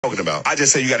talking about. I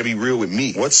just say you got to be real with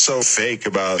me. What's so fake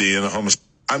about being a homosexual?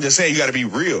 I'm just saying you got to be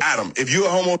real. Adam, if you're a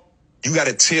homo, you got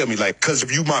to tell me, like, because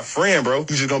if you my friend, bro, you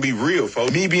just going to be real,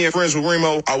 folks. Me being friends with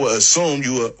Remo, I would assume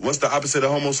you what's the opposite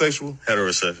of homosexual?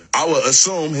 Heterosexual. I would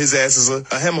assume his ass is a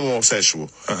homosexual.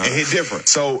 And he's different.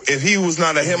 So if he was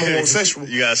not a homosexual.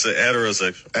 You got to say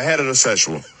heterosexual. A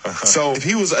heterosexual. So if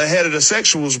he was a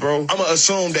heterosexuals, bro, I'm going to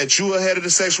assume that you a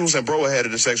heterosexuals and bro a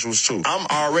heterosexuals too. I'm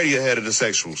already a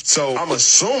heterosexuals. So I'm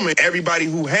assuming everybody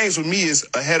who hangs with me is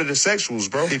a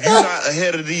heterosexuals, bro. If you're not a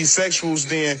head of these sexuals,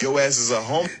 then your ass is a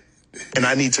homo. And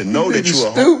I need to know that you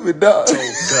are stupid, dog. So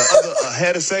the other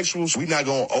heterosexuals, we not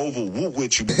gonna overwhoop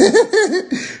with you.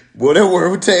 Boy, that word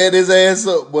was tearing his ass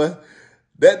up, boy.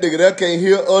 That nigga that can't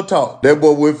hear or talk. That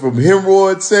boy went from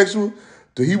hemorrhoid sexual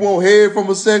to he won't head from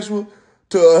a sexual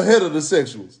to a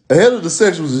heterosexuals. A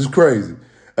heterosexuals is crazy.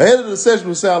 A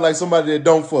heterosexual sound like somebody that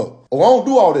don't fuck. Oh, I don't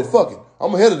do all that fucking.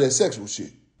 I'm a head of that sexual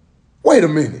shit. Wait a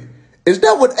minute. Is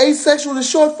that what asexual is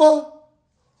short for?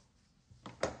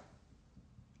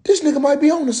 This nigga might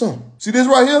be on to something. See, this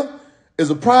right here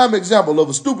is a prime example of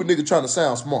a stupid nigga trying to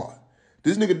sound smart.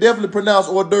 This nigga definitely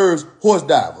pronounced hors d'oeuvres horse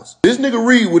divers. This nigga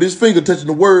read with his finger touching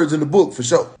the words in the book for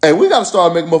sure. Hey, we gotta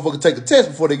start making motherfuckers take a test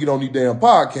before they get on these damn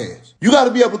podcasts. You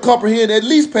gotta be able to comprehend at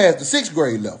least past the 6th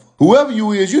grade level. Whoever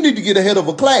you is, you need to get ahead of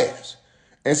a class.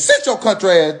 And sit your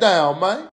country ass down, man.